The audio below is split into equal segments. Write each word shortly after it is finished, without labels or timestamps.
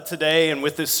today and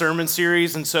with this sermon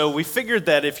series. And so we figured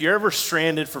that if you're ever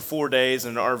stranded for 4 days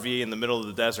in an RV in the middle of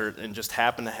the desert and just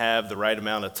happen to have the right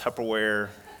amount of Tupperware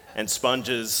and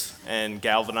sponges and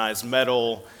galvanized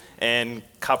metal and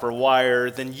copper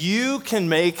wire, then you can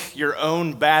make your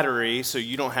own battery so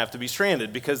you don't have to be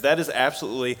stranded, because that is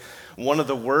absolutely one of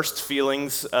the worst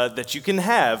feelings that you can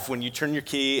have when you turn your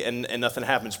key and nothing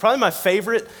happens. Probably my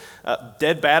favorite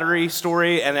dead battery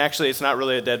story, and actually it's not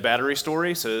really a dead battery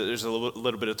story, so there's a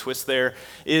little bit of twist there,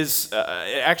 is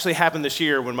it actually happened this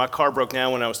year when my car broke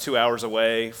down when I was 2 hours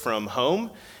away from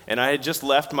home. And I had just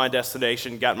left my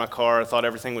destination, got in my car, I thought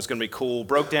everything was going to be cool,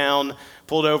 broke down,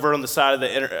 pulled over on the side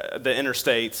of the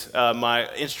interstate.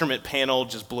 My instrument panel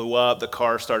just blew up. The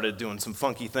car started doing some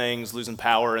funky things, losing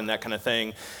power and that kind of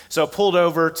thing. So I pulled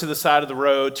over to the side of the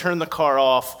road, turned the car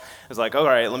off. I was like, all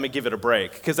right, let me give it a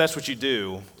break, because that's what you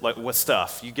do like with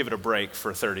stuff. You give it a break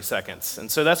for 30 seconds. And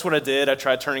so that's what I did. I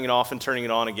tried turning it off and turning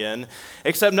it on again,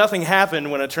 except nothing happened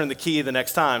when I turned the key the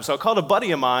next time. So I called a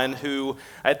buddy of mine who,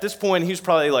 at this point, he was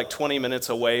probably like 20 minutes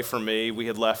away from me. We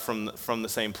had left from the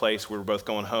same place. We were both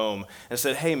going home. And I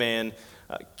said, hey, man,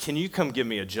 can you come give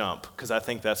me a jump? Because I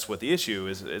think that's what the issue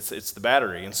is. It's the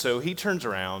battery. And so he turns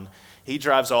around. He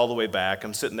drives all the way back.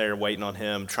 I'm sitting there waiting on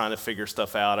him, trying to figure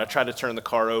stuff out. I try to turn the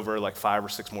car over like 5 or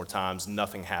 6 more times.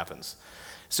 Nothing happens.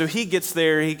 So he gets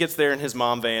there in his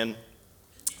mom van,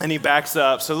 and he backs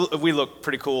up. So we look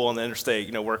pretty cool on the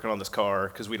interstate, working on this car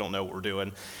because we don't know what we're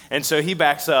doing. And so he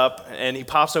backs up, and he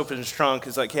pops open his trunk.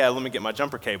 He's like, yeah, let me get my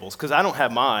jumper cables, because I don't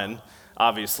have mine,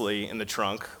 obviously, in the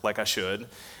trunk like I should.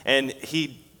 And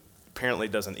he apparently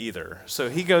doesn't either. So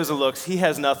he goes and looks. He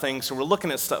has nothing. So we're looking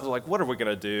at stuff like, what are we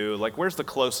going to do? Like, where's the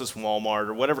closest Walmart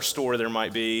or whatever store there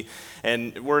might be?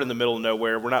 And we're in the middle of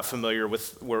nowhere. We're not familiar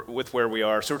with where we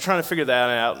are. So we're trying to figure that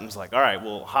out. And it's like, all right,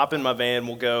 we'll hop in my van.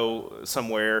 We'll go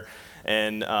somewhere.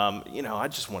 And, I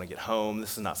just want to get home.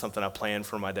 This is not something I planned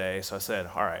for my day. So I said,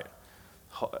 all right,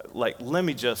 let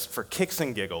me just, for kicks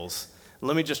and giggles,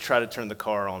 let me just try to turn the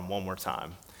car on one more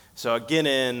time. So I get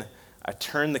in. I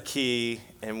turned the key,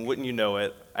 and wouldn't you know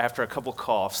it, after a couple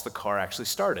coughs, the car actually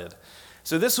started.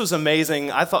 So this was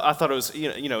amazing. I thought it was,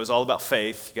 it was all about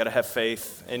faith. You got to have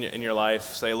faith in your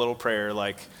life. Say a little prayer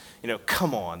like,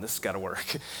 come on, this has got to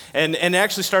work. And it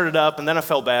actually started up, and then I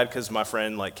felt bad because my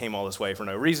friend came all this way for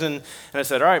no reason. And I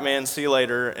said, all right, man, see you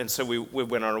later. And so we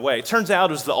went on our way. It turns out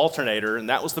it was the alternator, and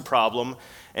that was the problem.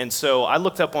 And so I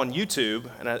looked up on YouTube,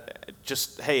 and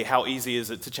hey, how easy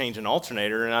is it to change an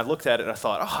alternator? And I looked at it, and I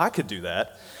thought, I could do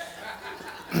that.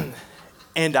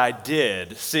 And I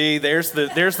did. See, there's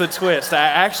the twist. I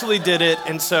actually did it.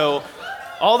 And so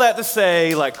all that to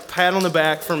say, pat on the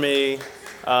back for me.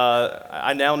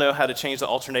 I now know how to change the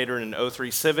alternator in an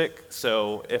 03 Civic.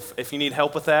 So if you need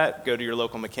help with that, go to your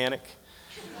local mechanic.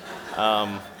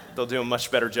 They'll do a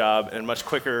much better job and much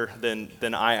quicker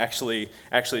than I actually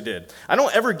did. I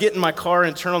don't ever get in my car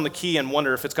and turn on the key and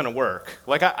wonder if it's going to work.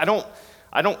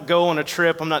 I don't go on a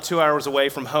trip. I'm not 2 hours away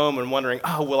from home and wondering,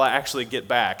 will I actually get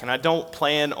back? And I don't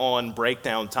plan on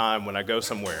breakdown time when I go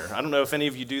somewhere. I don't know if any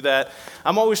of you do that.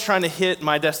 I'm always trying to hit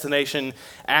my destination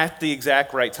at the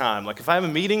exact right time. If I have a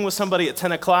meeting with somebody at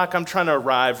 10 o'clock, I'm trying to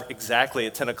arrive exactly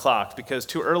at 10 o'clock, because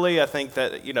too early, I think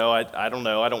that, I don't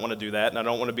know. I don't want to do that, and I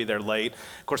don't want to be there late.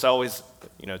 Of course, I always,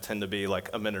 tend to be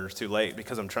a minute or two late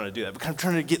because I'm trying to do that. Because I'm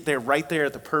trying to get there right there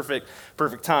at the perfect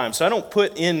time. So I don't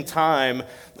put in time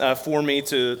for me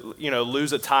to,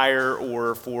 lose a tire,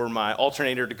 or for my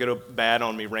alternator to go bad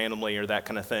on me randomly, or that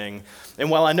kind of thing. And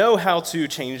while I know how to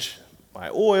change my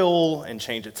oil and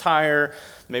change a tire,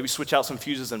 maybe switch out some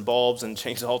fuses and bulbs and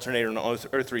change the alternator in an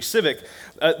 03 Civic,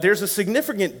 there's a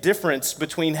significant difference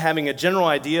between having a general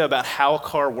idea about how a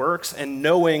car works and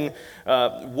knowing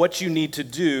what you need to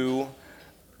do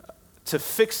to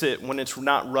fix it when it's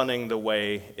not running the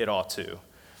way it ought to.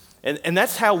 And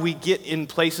that's how we get in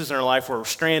places in our life where we're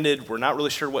stranded, we're not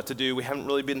really sure what to do, we haven't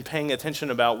really been paying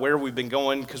attention about where we've been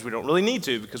going, because we don't really need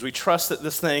to, because we trust that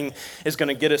this thing is going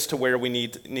to get us to where we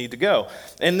need to go.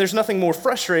 And there's nothing more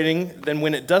frustrating than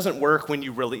when it doesn't work when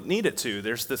you really need it to.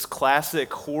 There's this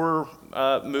classic horror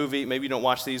movie, maybe you don't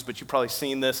watch these, but you've probably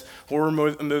seen this horror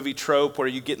movie trope where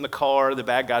you get in the car, the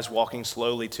bad guy's walking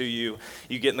slowly to you,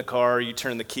 you get in the car, you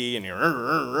turn the key, and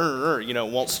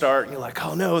it won't start, and you're like,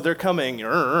 oh no, they're coming,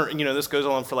 this goes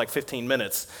on for 15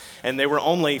 minutes, and they were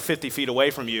only 50 feet away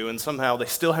from you, and somehow they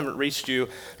still haven't reached you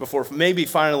before maybe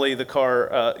finally the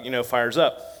car, fires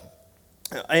up.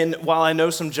 And while I know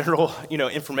some general,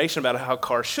 information about how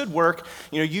cars should work,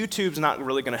 YouTube's not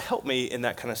really going to help me in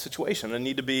that kind of situation. I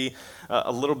need to be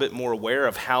a little bit more aware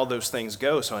of how those things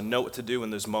go so I know what to do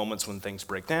in those moments when things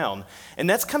break down. And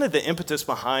that's kind of the impetus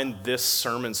behind this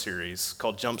sermon series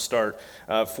called Jumpstart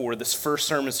for this first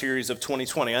sermon series of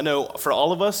 2020. I know for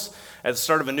all of us, at the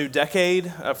start of a new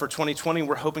decade for 2020,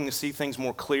 we're hoping to see things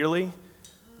more clearly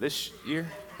this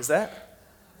year. Is that?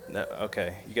 No,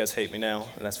 okay, you guys hate me now,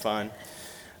 and that's fine.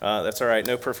 That's all right.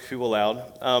 No perfect people allowed.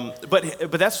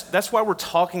 But that's why we're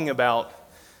talking about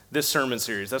this sermon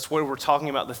series. That's why we're talking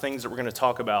about the things that we're going to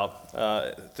talk about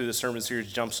through the sermon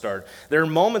series Jumpstart. There are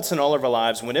moments in all of our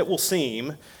lives when it will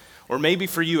seem, or maybe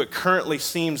for you it currently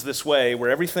seems this way, where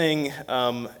everything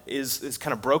is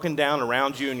kind of broken down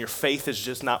around you and your faith is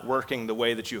just not working the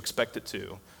way that you expect it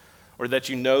to, or that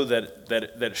you know that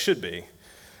it should be.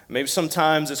 Maybe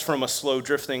sometimes it's from a slow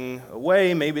drifting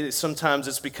away. Maybe sometimes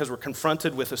it's because we're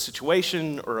confronted with a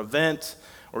situation or event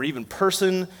or even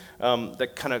person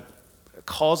that kind of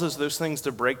causes those things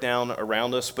to break down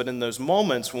around us. But in those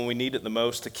moments when we need it the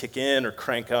most to kick in or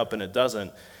crank up and it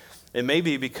doesn't, it may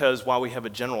be because while we have a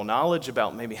general knowledge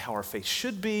about maybe how our faith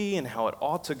should be and how it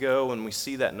ought to go, and we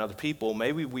see that in other people,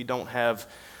 maybe we don't have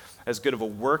as good of a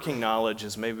working knowledge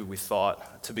as maybe we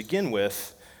thought to begin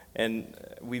with. And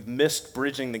we've missed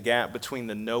bridging the gap between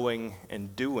the knowing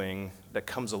and doing that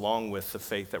comes along with the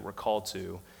faith that we're called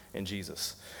to in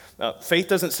Jesus. Faith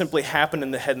doesn't simply happen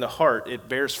in the head and the heart. It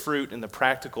bears fruit in the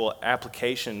practical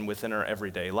application within our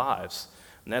everyday lives.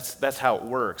 And that's how it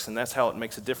works, and that's how it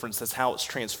makes a difference. That's how it's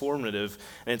transformative,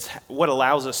 and it's what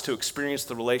allows us to experience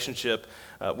the relationship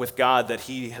with God that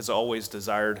He has always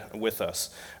desired with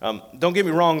us. Don't get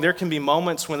me wrong, there can be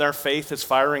moments when our faith is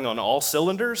firing on all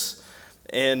cylinders,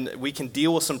 and we can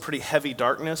deal with some pretty heavy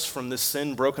darkness from this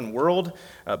sin-broken world.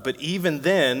 But even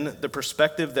then, the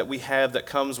perspective that we have that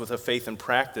comes with a faith and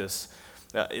practice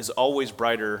is always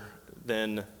brighter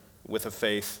than with a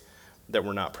faith that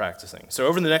we're not practicing. So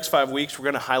over the next 5 weeks, we're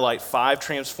going to highlight 5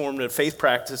 transformative faith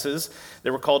practices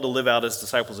that we're called to live out as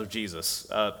disciples of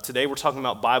Jesus. Today, we're talking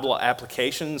about Bible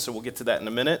application, so we'll get to that in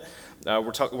a minute. We're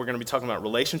going to be talking about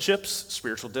relationships,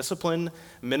 spiritual discipline,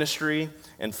 ministry,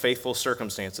 and faithful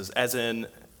circumstances, as in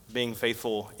being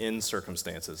faithful in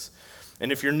circumstances.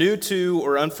 And if you're new to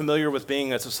or unfamiliar with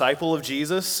being a disciple of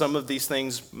Jesus, some of these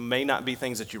things may not be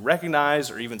things that you recognize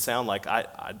or even sound like I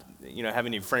have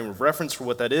any frame of reference for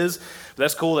what that is. But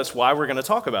that's cool. That's why we're going to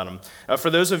talk about them. For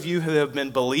those of you who have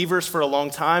been believers for a long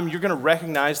time, you're going to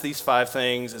recognize these 5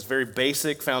 things as very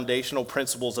basic foundational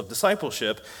principles of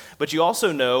discipleship. But you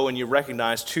also know and you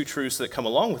recognize 2 truths that come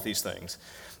along with these things.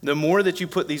 The more that you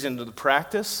put these into the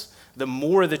practice, the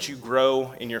more that you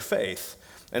grow in your faith.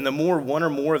 And the more one or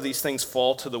more of these things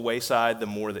fall to the wayside, the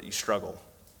more that you struggle.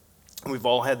 We've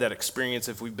all had that experience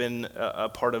if we've been a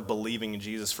part of believing in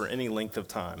Jesus for any length of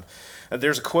time.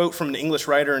 There's a quote from an English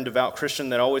writer and devout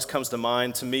Christian that always comes to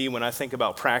mind to me when I think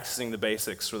about practicing the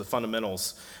basics or the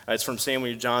fundamentals. It's from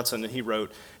Samuel Johnson, and he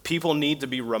wrote, "People need to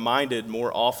be reminded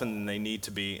more often than they need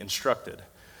to be instructed."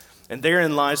 And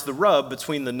therein lies the rub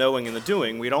between the knowing and the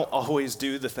doing. We don't always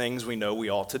do the things we know we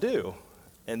ought to do.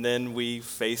 And then we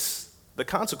face the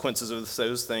consequences of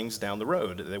those things down the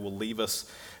road. They will leave us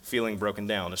feeling broken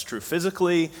down. It's true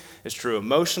physically, it's true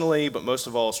emotionally, but most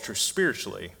of all, it's true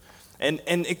spiritually. And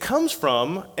it comes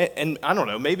from, and I don't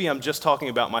know, maybe I'm just talking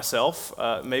about myself,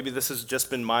 maybe this has just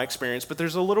been my experience, but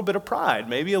there's a little bit of pride,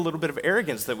 maybe a little bit of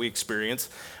arrogance that we experience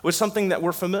with something that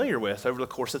we're familiar with over the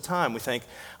course of time. We think,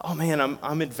 oh man,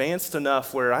 I'm advanced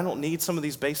enough where I don't need some of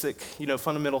these basic,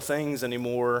 fundamental things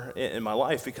anymore in my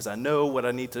life because I know what I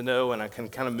need to know and I can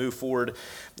kind of move forward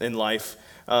in life.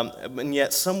 And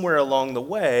yet somewhere along the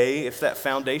way, if that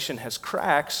foundation has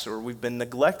cracks or we've been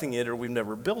neglecting it or we've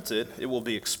never built it, it will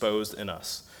be exposed in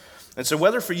us. And so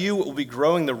whether for you it will be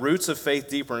growing the roots of faith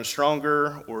deeper and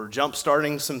stronger or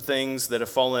jump-starting some things that have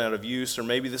fallen out of use, or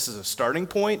maybe this is a starting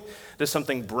point to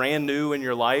something brand new in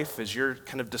your life as you're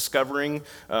kind of discovering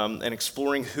and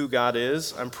exploring who God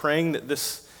is, I'm praying that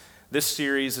this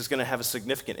series is going to have a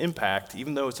significant impact,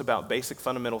 even though it's about basic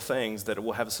fundamental things, that it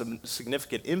will have a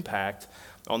significant impact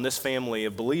on this family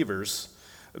of believers,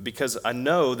 because I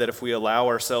know that if we allow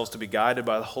ourselves to be guided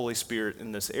by the Holy Spirit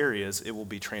in these areas, it will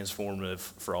be transformative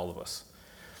for all of us.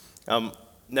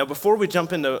 Now, before we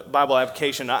jump into Bible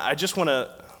application, I just want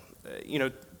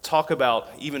to, talk about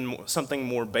even something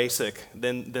more basic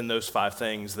than those 5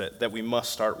 things that we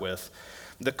must start with.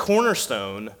 The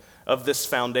cornerstone of this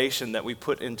foundation that we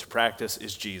put into practice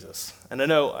is Jesus. And I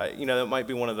know, that might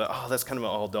be one of the, that's kind of an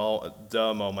all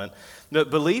duh moment. But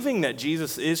believing that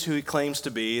Jesus is who he claims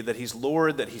to be, that he's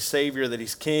Lord, that he's Savior, that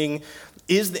he's King,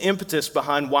 is the impetus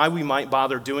behind why we might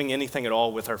bother doing anything at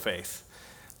all with our faith.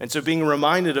 And so being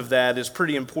reminded of that is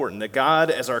pretty important, that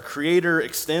God, as our Creator,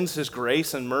 extends his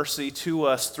grace and mercy to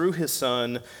us through his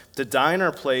Son to die in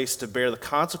our place, to bear the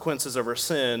consequences of our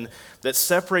sin that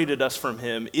separated us from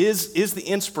him, is the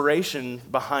inspiration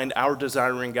behind our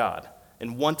desiring God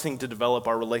and wanting to develop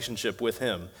our relationship with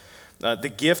him.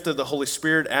 The gift of the Holy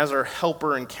Spirit as our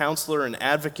helper and counselor and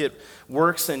advocate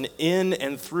works in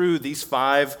and through these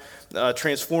 5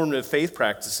 transformative faith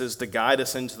practices to guide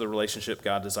us into the relationship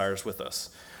God desires with us.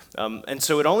 And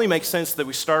so it only makes sense that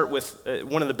we start with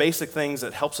one of the basic things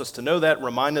that helps us to know that,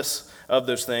 remind us of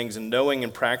those things, and knowing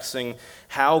and practicing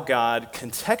how God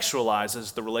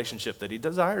contextualizes the relationship that he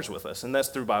desires with us, and that's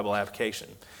through Bible application.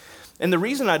 And the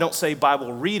reason I don't say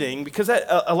Bible reading, because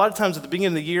a lot of times at the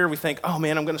beginning of the year we think, oh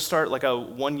man, I'm going to start like a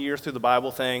 1 year through the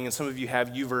Bible thing, and some of you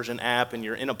have YouVersion app and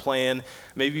you're in a plan.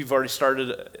 Maybe you've already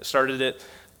started it,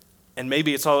 and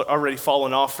maybe it's already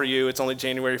fallen off for you. It's only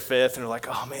January 5th, and you're like,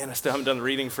 oh man, I still haven't done the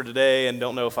reading for today and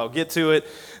don't know if I'll get to it,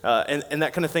 and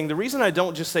that kind of thing. The reason I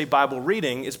don't just say Bible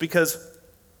reading is because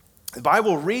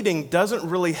Bible reading doesn't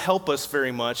really help us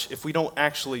very much if we don't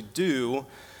actually do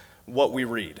what we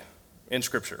read in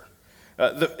Scripture.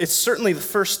 It's certainly the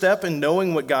first step in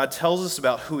knowing what God tells us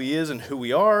about who he is and who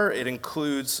we are. It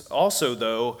includes also,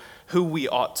 though, who we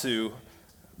ought to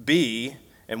be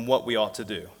and what we ought to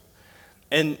do.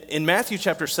 And in Matthew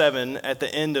chapter 7, at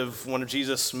the end of one of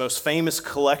Jesus' most famous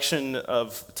collection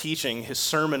of teaching, his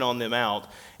Sermon on the Mount,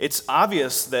 it's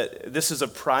obvious that this is a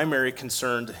primary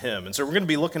concern to him. And so we're going to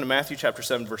be looking at Matthew chapter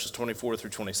 7, verses 24 through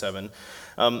 27.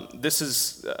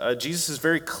 Jesus is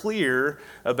very clear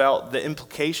about the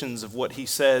implications of what he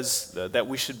says that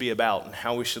we should be about and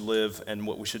how we should live and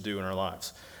what we should do in our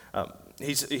lives.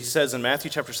 He says in Matthew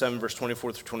chapter 7, verse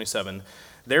 24 through 27,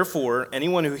 "Therefore,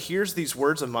 anyone who hears these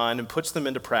words of mine and puts them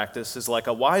into practice is like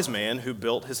a wise man who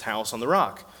built his house on the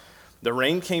rock. The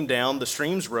rain came down, the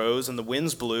streams rose, and the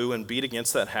winds blew and beat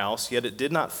against that house, yet it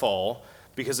did not fall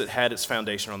because it had its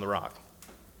foundation on the rock.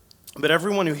 But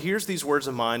everyone who hears these words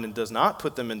of mine and does not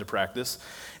put them into practice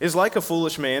is like a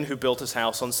foolish man who built his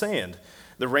house on sand.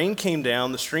 The rain came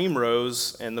down, the stream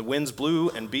rose, and the winds blew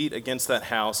and beat against that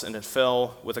house, and it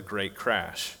fell with a great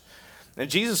crash." And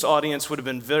Jesus' audience would have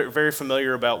been very, very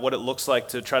familiar about what it looks like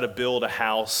to try to build a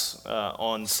house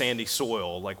on sandy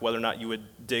soil, like whether or not you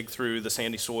would dig through the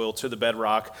sandy soil to the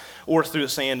bedrock or through the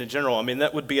sand in general. I mean,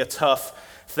 that would be a tough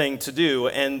thing to do.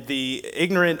 And the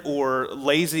ignorant or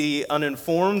lazy,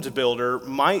 uninformed builder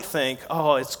might think,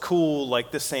 oh, it's cool,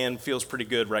 like this sand feels pretty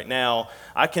good right now.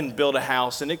 I can build a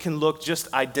house and it can look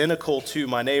just identical to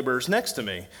my neighbors next to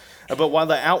me. But while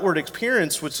the outward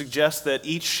appearance would suggest that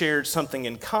each shared something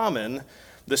in common,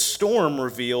 the storm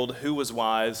revealed who was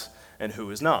wise and who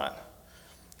was not.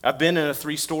 I've been in a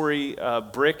 3-story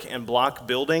brick and block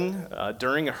building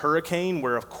during a hurricane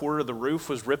where a quarter of the roof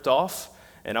was ripped off,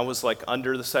 and I was like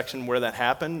under the section where that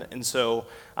happened. And so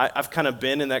I've kind of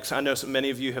been in that. I know many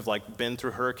of you have like been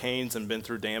through hurricanes and been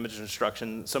through damage and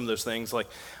destruction, some of those things. Like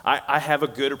I have a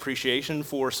good appreciation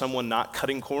for someone not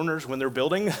cutting corners when they're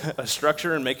building a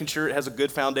structure and making sure it has a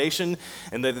good foundation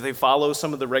and that they follow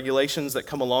some of the regulations that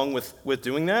come along with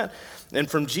doing that. And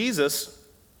from Jesus,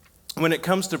 when it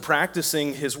comes to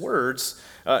practicing his words,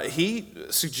 he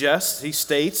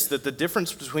states that the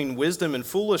difference between wisdom and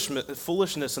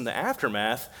foolishness in the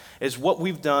aftermath is what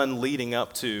we've done leading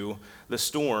up to the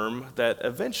storm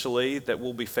that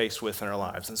we'll be faced with in our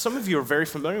lives. And some of you are very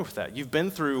familiar with that. You've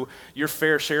been through your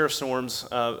fair share of storms.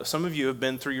 Some of you have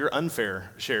been through your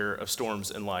unfair share of storms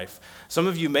in life. Some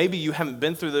of you, maybe you haven't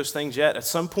been through those things yet. At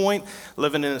some point,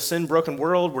 living in a sin-broken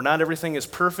world where not everything is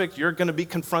perfect, you're going to be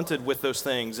confronted with those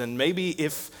things. And maybe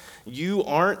if you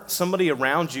aren't, somebody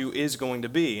around you is going to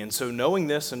be. And so knowing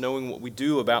this and knowing what we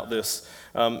do about this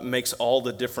makes all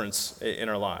the difference in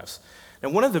our lives.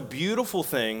 And one of the beautiful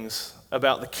things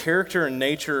about the character and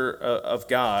nature of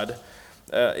God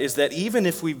is that even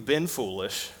if we've been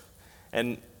foolish,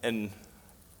 and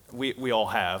we all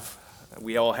have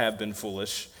been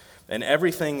foolish, and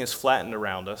everything is flattened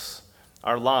around us,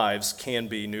 our lives can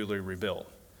be newly rebuilt.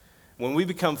 When we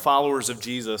become followers of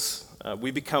Jesus,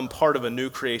 we become part of a new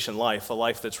creation life, a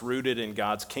life that's rooted in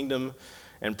God's kingdom,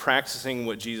 and practicing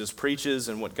what Jesus preaches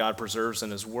and what God preserves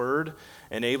in his word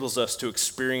enables us to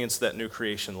experience that new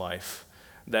creation life,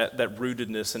 that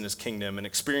rootedness in his kingdom, and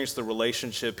experience the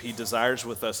relationship he desires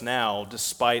with us now,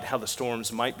 despite how the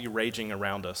storms might be raging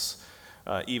around us,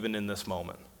 even in this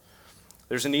moment.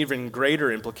 There's an even greater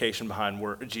implication behind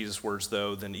Jesus' words,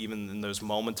 though, than even in those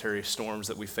momentary storms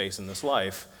that we face in this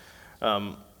life.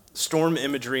 Storm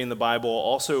imagery in the Bible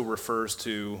also refers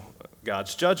to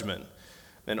God's judgment.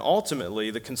 And ultimately,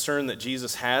 the concern that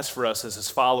Jesus has for us as his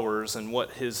followers and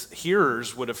what his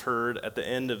hearers would have heard at the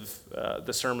end of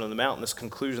the Sermon on the Mount, this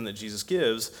conclusion that Jesus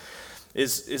gives,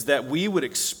 is that we would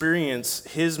experience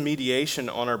his mediation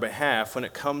on our behalf when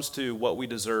it comes to what we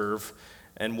deserve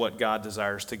and what God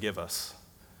desires to give us,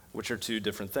 which are two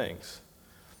different things.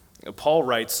 Paul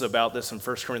writes about this in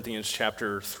 1 Corinthians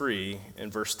chapter 3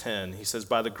 in verse 10. He says,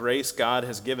 "By the grace God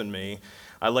has given me,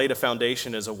 I laid a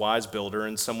foundation as a wise builder,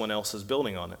 and someone else is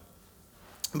building on it.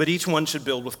 But each one should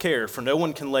build with care, for no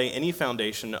one can lay any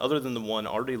foundation other than the one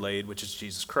already laid, which is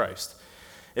Jesus Christ.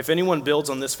 If anyone builds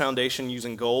on this foundation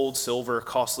using gold, silver,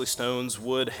 costly stones,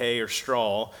 wood, hay, or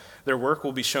straw, their work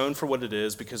will be shown for what it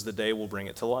is, because the day will bring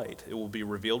it to light. It will be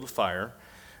revealed with fire,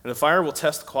 and the fire will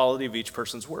test the quality of each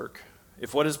person's work.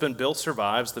 If what has been built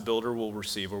survives, the builder will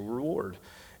receive a reward.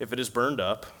 If it is burned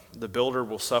up, the builder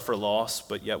will suffer loss,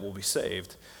 but yet will be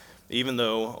saved, even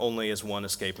though only as one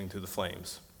escaping through the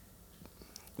flames."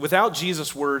 Without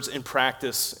Jesus' words in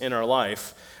practice in our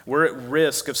life, we're at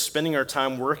risk of spending our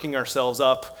time working ourselves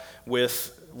up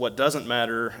with what doesn't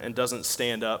matter and doesn't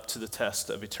stand up to the test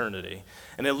of eternity.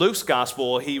 And in Luke's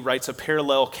gospel, he writes a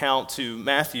parallel account to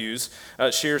Matthew's,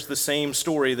 shares the same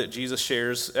story that Jesus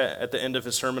shares at the end of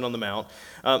his Sermon on the Mount.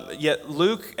 Yet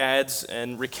Luke adds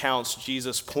and recounts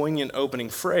Jesus' poignant opening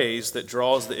phrase that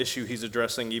draws the issue he's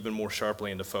addressing even more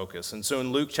sharply into focus. And so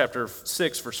in Luke chapter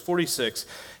 6, verse 46,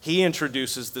 he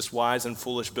introduces this wise and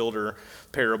foolish builder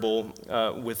parable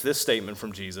with this statement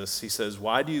from Jesus. He says,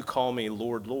 "Why do you call me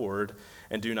Lord, Lord,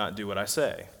 and do not do what I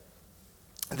say?"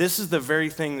 This is the very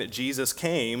thing that Jesus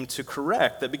came to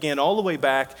correct, that began all the way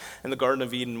back in the Garden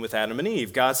of Eden with Adam and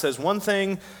Eve. God says one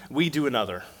thing, we do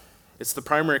another. It's the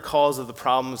primary cause of the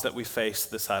problems that we face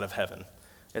this side of heaven.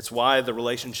 It's why the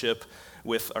relationship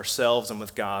with ourselves and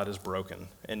with God is broken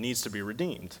and needs to be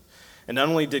redeemed. And not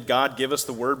only did God give us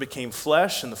the Word became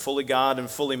flesh and the fully God and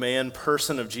fully man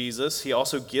person of Jesus, he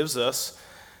also gives us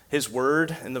his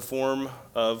Word in the form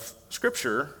of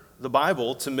Scripture, the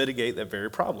Bible, to mitigate that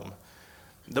very problem.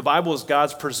 The Bible is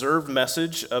God's preserved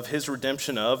message of his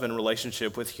redemption of and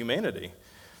relationship with humanity.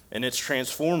 And it's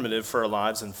transformative for our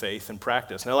lives in faith and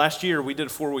practice. Now, last year, we did a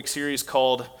 4-week series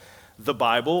called The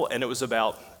Bible, and it was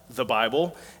about the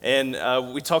Bible. And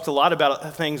we talked a lot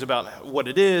about things about what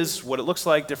it is, what it looks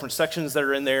like, different sections that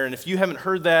are in there. And if you haven't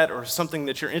heard that or something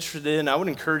that you're interested in, I would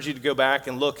encourage you to go back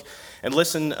and look and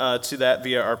listen to that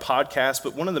via our podcast.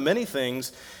 But one of the many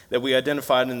things that we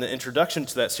identified in the introduction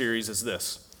to that series is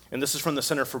this. And this is from the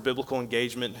Center for Biblical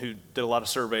Engagement, who did a lot of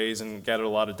surveys and gathered a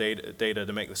lot of data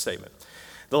to make the statement.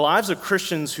 The lives of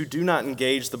Christians who do not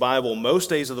engage the Bible most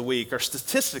days of the week are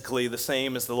statistically the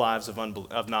same as the lives of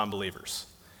non-believers.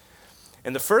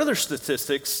 And the further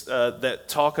statistics that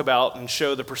talk about and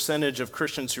show the percentage of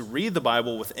Christians who read the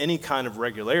Bible with any kind of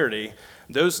regularity,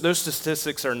 those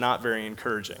statistics are not very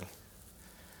encouraging.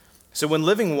 So when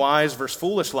living wise versus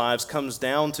foolish lives comes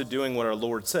down to doing what our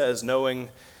Lord says, knowing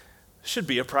should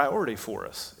be a priority for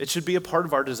us. It should be a part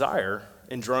of our desire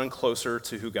in drawing closer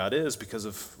to who God is because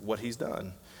of what he's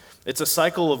done. It's a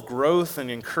cycle of growth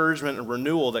and encouragement and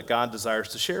renewal that God desires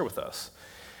to share with us.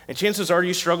 And chances are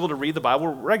you struggle to read the Bible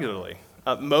regularly.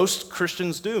 Most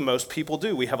Christians do. Most people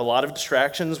do. We have a lot of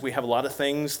distractions. We have a lot of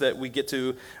things that we get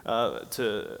to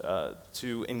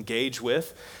engage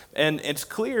with. And it's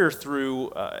clear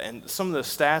through and some of the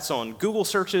stats on Google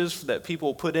searches that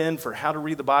people put in for how to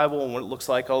read the Bible and what it looks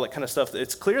like, all that kind of stuff.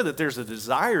 It's clear that there's a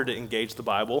desire to engage the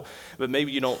Bible, but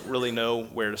maybe you don't really know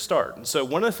where to start. And so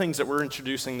one of the things that we're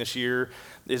introducing this year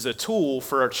is a tool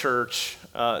for our church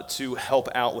to help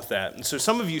out with that. And so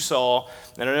some of you saw,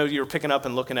 and I know you were picking up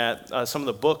and looking at some of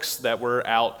the books that were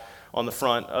out on the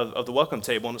front of the welcome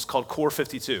table, and it's called Core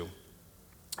 52.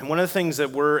 And one of the things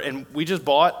that we just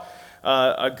bought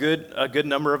a good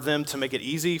number of them to make it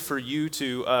easy for you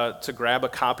to grab a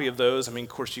copy of those. I mean, of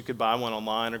course, you could buy one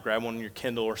online or grab one on your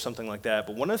Kindle or something like that.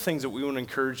 But one of the things that we want to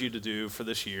encourage you to do for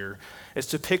this year is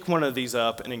to pick one of these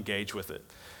up and engage with it.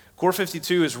 Core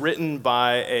 52 is written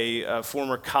by a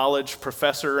former college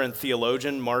professor and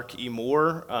theologian, Mark E.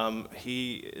 Moore.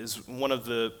 He is one of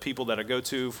the people that I go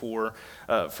to for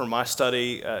my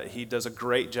study. He does a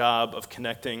great job of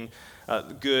connecting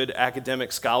good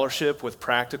academic scholarship with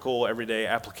practical everyday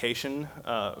application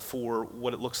for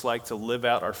what it looks like to live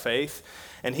out our faith.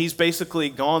 And he's basically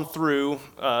gone through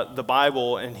the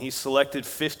Bible, and he's selected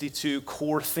 52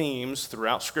 core themes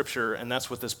throughout Scripture, and that's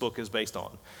what this book is based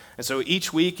on. And so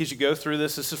each week as you go through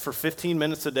this is for 15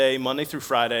 minutes a day, Monday through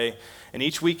Friday, and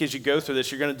each week as you go through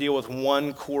this, you're going to deal with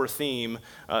one core theme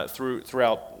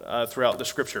throughout the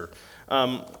Scripture.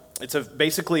 It's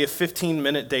basically a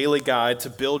 15-minute daily guide to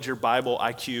build your Bible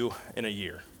IQ in a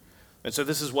year. And so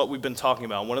this is what we've been talking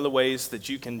about. One of the ways that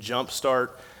you can jumpstart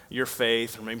your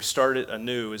faith or maybe start it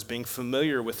anew is being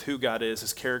familiar with who God is,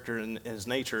 his character, and his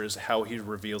nature is how he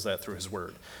reveals that through his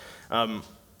word.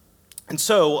 And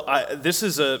so this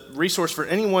is a resource for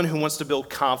anyone who wants to build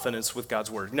confidence with God's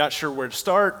word. You're not sure where to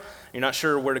start. You're not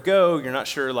sure where to go. You're not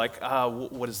sure,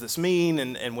 what does this mean,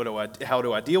 and how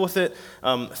do I deal with it?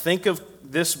 Think of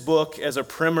this book as a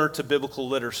primer to biblical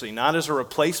literacy, not as a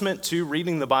replacement to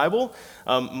reading the Bible.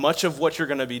 Much of what you're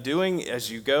going to be doing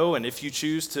as you go, and if you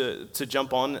choose to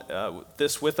jump on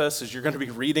this with us, is you're going to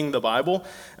be reading the Bible,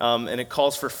 and it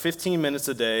calls for 15 minutes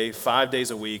a day, 5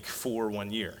 days a week for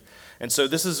 1 year. And so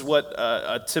this is what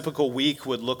a typical week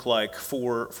would look like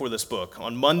for this book.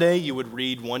 On Monday, you would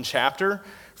read one chapter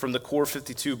from the Core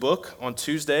 52 book. On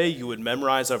Tuesday, you would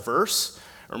memorize a verse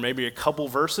or maybe a couple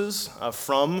verses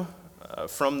from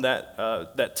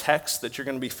that text that you're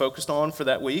going to be focused on for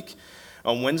that week.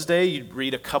 On Wednesday, you'd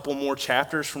read a couple more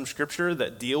chapters from Scripture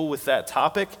that deal with that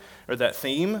topic or that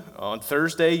theme. On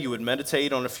Thursday, you would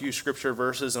meditate on a few Scripture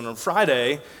verses. And on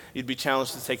Friday, you'd be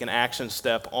challenged to take an action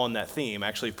step on that theme,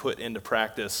 actually put into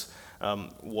practice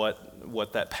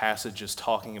what that passage is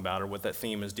talking about or what that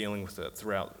theme is dealing with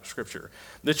throughout Scripture.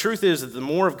 The truth is that the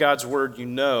more of God's Word you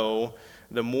know,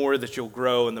 the more that you'll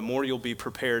grow and the more you'll be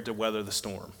prepared to weather the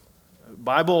storm.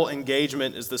 Bible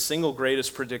engagement is the single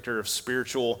greatest predictor of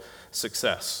spiritual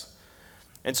success.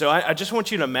 And so I just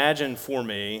want you to imagine for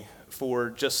me for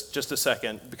just a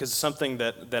second, because it's something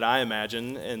that I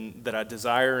imagine and that I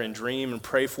desire and dream and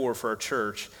pray for our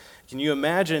church. Can you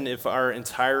imagine if our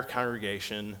entire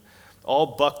congregation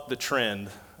all bucked the trend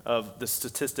of the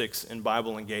statistics in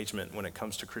Bible engagement when it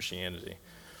comes to Christianity?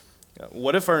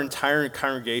 What if our entire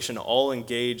congregation all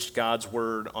engaged God's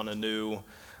word on a new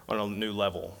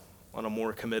level, on a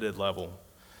more committed level?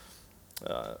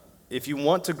 If you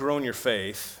want to grow in your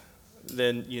faith,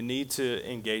 then you need to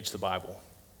engage the Bible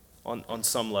on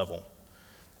some level.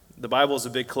 The Bible is a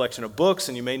big collection of books,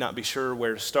 and you may not be sure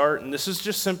where to start. And this is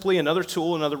just simply another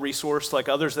tool, another resource like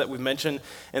others that we've mentioned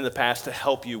in the past to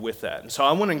help you with that. And so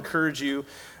I want to encourage you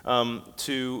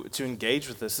to engage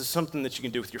with this. This is something that you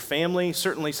can do with your family,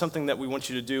 certainly something that we want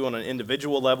you to do on an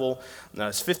individual level.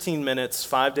 It's 15 minutes,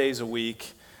 5 days a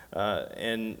week,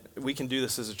 and we can do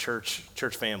this as a church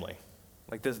family.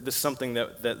 Like this is something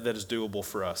that is doable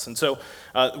for us. And so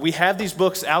we have these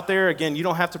books out there. Again, you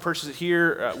don't have to purchase it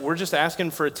here. We're just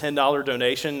asking for a $10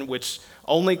 donation, which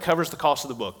only covers the cost of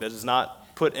the book. That does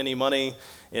not put any money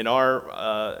in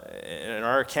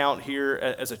our account here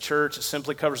as a church. It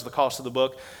simply covers the cost of the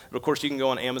book. But of course, you can go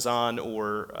on Amazon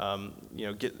or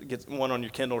get one on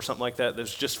your Kindle or something like that.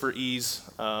 That's just for ease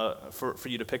for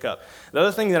you to pick up. The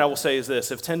other thing that I will say is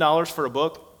this: if $10 for a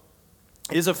book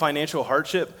is a financial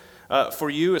hardship for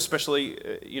you, especially,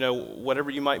 whatever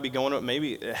you might be going through,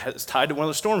 maybe it's tied to one of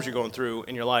the storms you're going through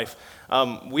in your life.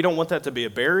 We don't want that to be a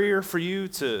barrier for you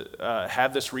to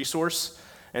have this resource.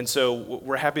 And so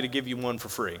we're happy to give you one for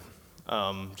free,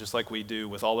 just like we do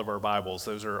with all of our Bibles.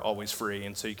 Those are always free.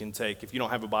 And so you can take, if you don't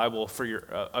have a Bible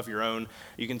of your own,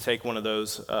 you can take one of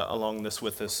those along this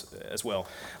with us as well.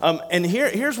 And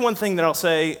here's one thing that I'll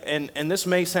say, and this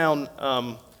may sound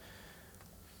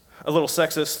a little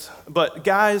sexist, but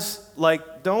guys,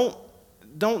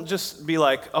 don't just be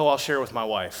like, oh, I'll share with my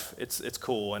wife. It's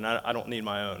cool, and I don't need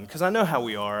my own. Because I know how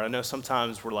we are. I know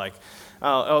sometimes we're like,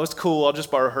 oh, it's cool. I'll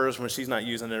just borrow hers when she's not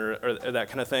using it or that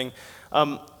kind of thing.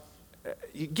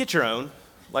 You get your own.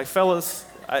 Like, fellas,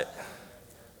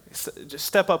 just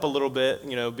step up a little bit.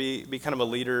 Be kind of a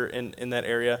leader in that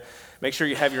area. Make sure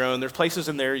you have your own. There's places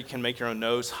in there you can make your own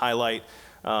notes, highlight.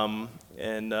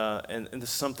 And this is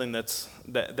something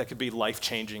that could be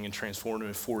life-changing and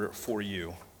transformative for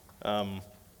you.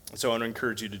 So I want to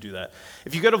encourage you to do that.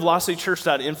 If you go to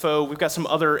velocitychurch.info, we've got some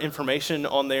other information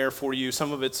on there for you.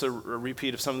 Some of it's a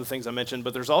repeat of some of the things I mentioned,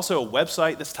 but there's also a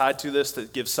website that's tied to this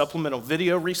that gives supplemental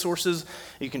video resources.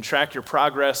 You can track your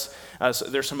progress. So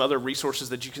there's some other resources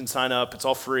that you can sign up. It's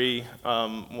all free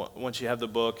once you have the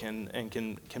book and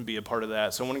can be a part of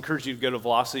that. So I want to encourage you to go to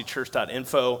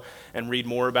velocitychurch.info and read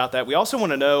more about that. We also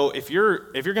want to know if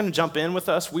you're going to jump in with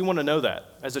us, we want to know that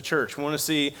as a church. We want to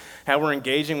see how we're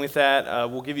engaging with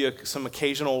that. We'll give you you some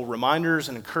occasional reminders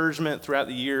and encouragement throughout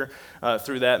the year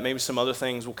through that. Maybe some other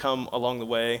things will come along the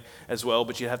way as well,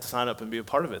 but you have to sign up and be a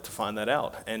part of it to find that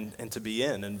out and to be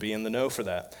in the know for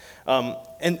that.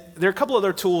 And there are a couple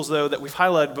other tools, though, that we've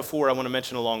highlighted before I want to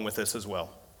mention along with this as well.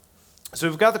 So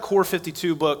we've got the Core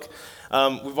 52 book.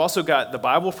 We've also got the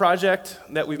Bible Project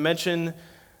that we've mentioned,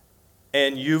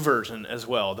 and YouVersion as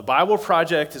well. The Bible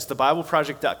Project is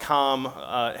thebibleproject.com.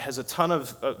 It has a ton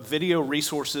of video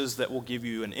resources that will give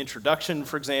you an introduction,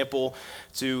 for example,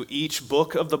 to each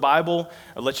book of the Bible.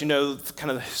 It'll let you know kind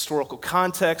of the historical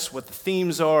context, what the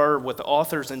themes are, what the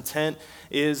author's intent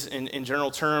is in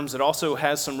general terms. It also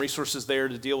has some resources there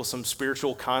to deal with some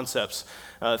spiritual concepts,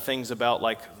 things about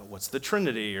like what's the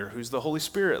Trinity or who's the Holy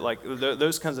Spirit, like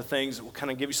those kinds of things. Will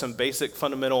kind of give you some basic,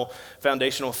 fundamental,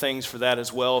 foundational things for that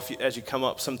as well as you come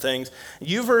up some things.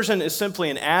 YouVersion is simply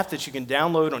an app that you can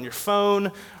download on your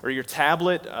phone or your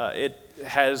tablet. It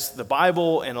has the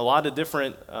Bible and a lot of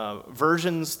different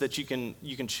versions that you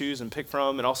can choose and pick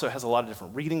from. It also has a lot of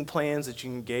different reading plans that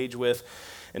you can engage with.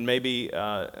 And maybe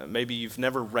you've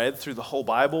never read through the whole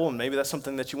Bible, and maybe that's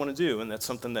something that you want to do, and that's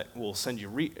something that will send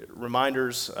you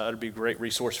reminders. It'll be a great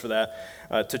resource for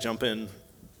that to jump in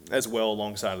as well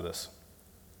alongside of this.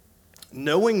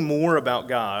 Knowing more about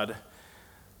God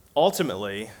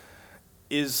ultimately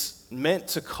is meant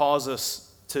to cause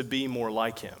us to be more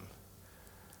like Him.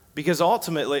 Because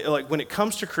ultimately, like when it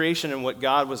comes to creation and what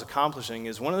God was accomplishing,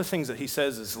 is one of the things that He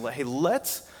says is, hey,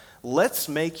 let's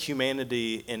make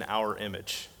humanity in our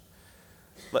image.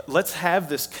 Let's have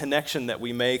this connection that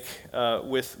we make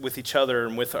with each other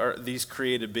and with these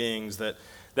created beings that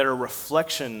are a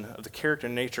reflection of the character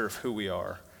and nature of who we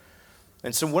are.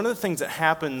 And so one of the things that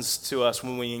happens to us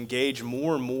when we engage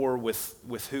more and more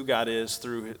with who God is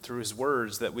through His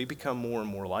words, that we become more and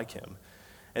more like Him.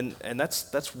 And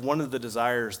that's one of the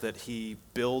desires that He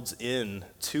builds in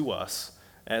to us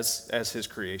as His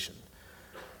creation.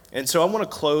 And so I want to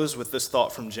close with this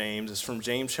thought from James. It's from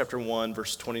James chapter 1,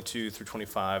 verse 22 through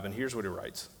 25, and here's what he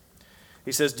writes.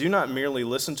 He says, "Do not merely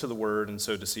listen to the word and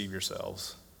so deceive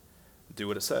yourselves. Do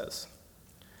what it says.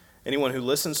 Anyone who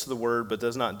listens to the word but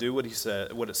does not do what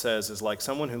it says is like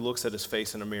someone who looks at his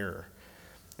face in a mirror,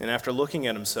 and after looking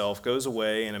at himself goes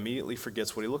away and immediately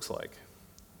forgets what he looks like.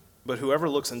 But whoever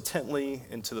looks intently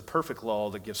into the perfect law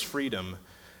that gives freedom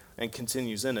and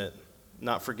continues in it,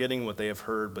 not forgetting what they have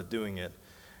heard but doing it,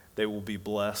 they will be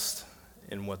blessed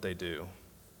in what they do."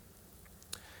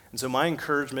 And so my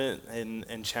encouragement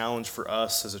and challenge for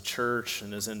us as a church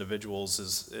and as individuals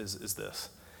is this.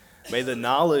 May the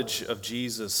knowledge of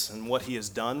Jesus and what He has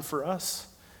done for us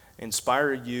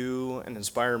inspire you and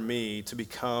inspire me to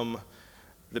become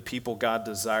the people God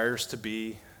desires to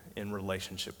be in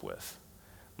relationship with.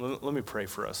 Let me pray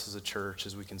for us as a church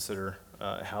as we consider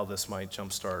how this might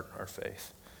jumpstart our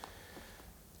faith.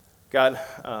 God,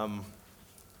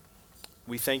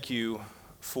 we thank you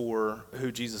for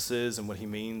who Jesus is and what He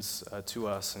means to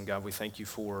us. And God, we thank you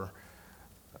for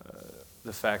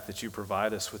the fact that you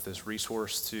provide us with this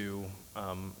resource to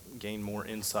gain more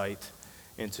insight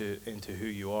into who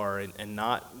you are. And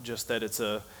not just that it's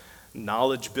a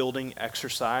knowledge-building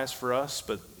exercise for us,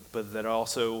 but that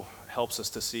also helps us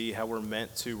to see how we're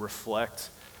meant to reflect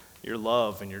your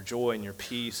love and your joy and your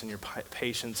peace and your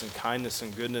patience and kindness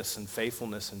and goodness and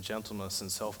faithfulness and gentleness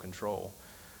and self-control.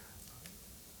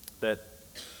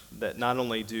 That not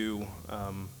only do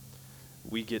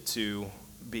we get to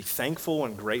be thankful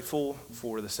and grateful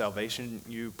for the salvation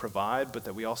you provide, but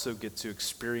that we also get to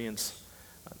experience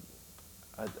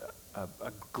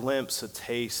a glimpse, a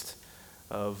taste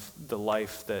of the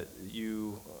life that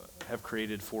you have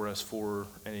created for us for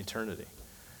an eternity.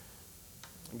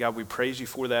 God, we praise you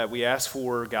for that. We ask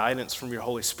for guidance from your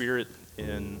Holy Spirit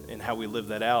in how we live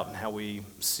that out and how we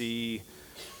see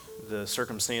the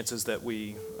circumstances that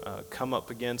we come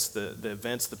up against, the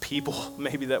events, the people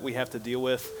maybe that we have to deal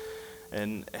with,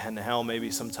 and how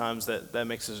maybe sometimes that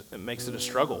makes it a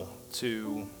struggle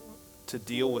to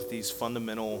deal with these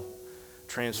fundamental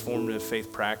transformative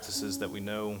faith practices that we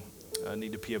know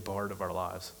need to be a part of our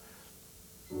lives.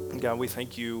 And God, we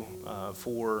thank you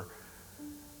for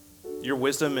your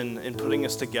wisdom in putting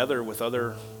us together with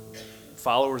other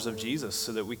followers of Jesus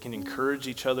so that we can encourage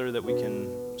each other, that we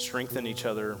can strengthen each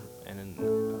other and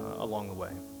along the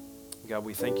way. God,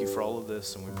 we thank you for all of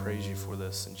this and we praise you for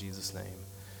this in Jesus' name.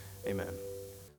 Amen.